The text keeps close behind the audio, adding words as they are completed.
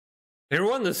Hey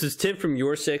everyone, this is Tim from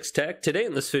YourSixTech. Today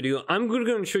in this video, I'm going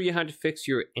to show you how to fix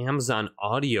your Amazon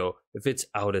audio if it's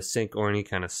out of sync or any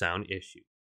kind of sound issue.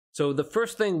 So the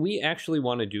first thing we actually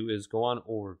want to do is go on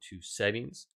over to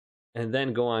settings and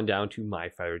then go on down to My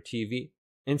Fire TV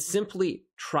and simply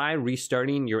try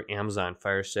restarting your Amazon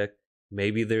Fire Stick.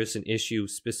 Maybe there's an issue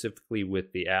specifically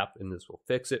with the app and this will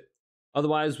fix it.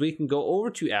 Otherwise, we can go over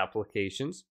to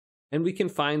applications and we can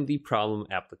find the problem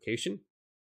application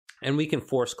and we can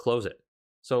force close it.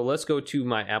 So let's go to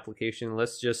my application.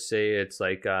 Let's just say it's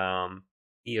like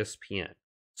ESPN.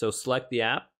 So select the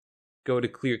app, go to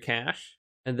clear cache,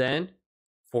 and then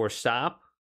force stop,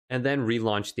 and then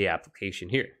relaunch the application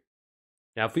here.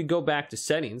 Now, if we go back to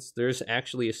settings, there's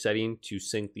actually a setting to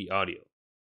sync the audio.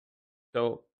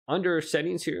 So under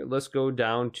settings here, let's go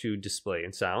down to display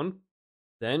and sound.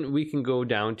 Then we can go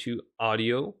down to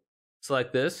audio,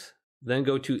 select this, then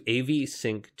go to AV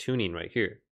sync tuning right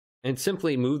here. And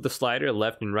simply move the slider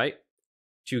left and right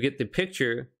to get the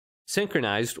picture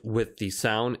synchronized with the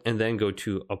sound and then go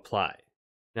to apply.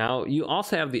 Now you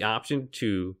also have the option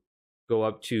to go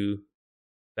up to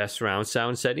best surround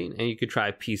sound setting and you could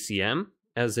try PCM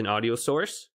as an audio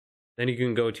source. Then you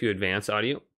can go to advanced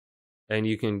audio and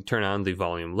you can turn on the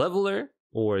volume leveler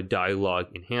or dialogue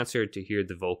enhancer to hear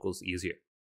the vocals easier.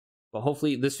 But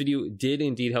hopefully this video did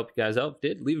indeed help you guys out. If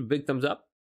it did, leave a big thumbs up.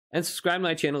 And subscribe to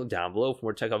my channel down below for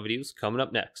more tech videos coming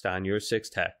up next on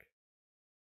YourSixTech.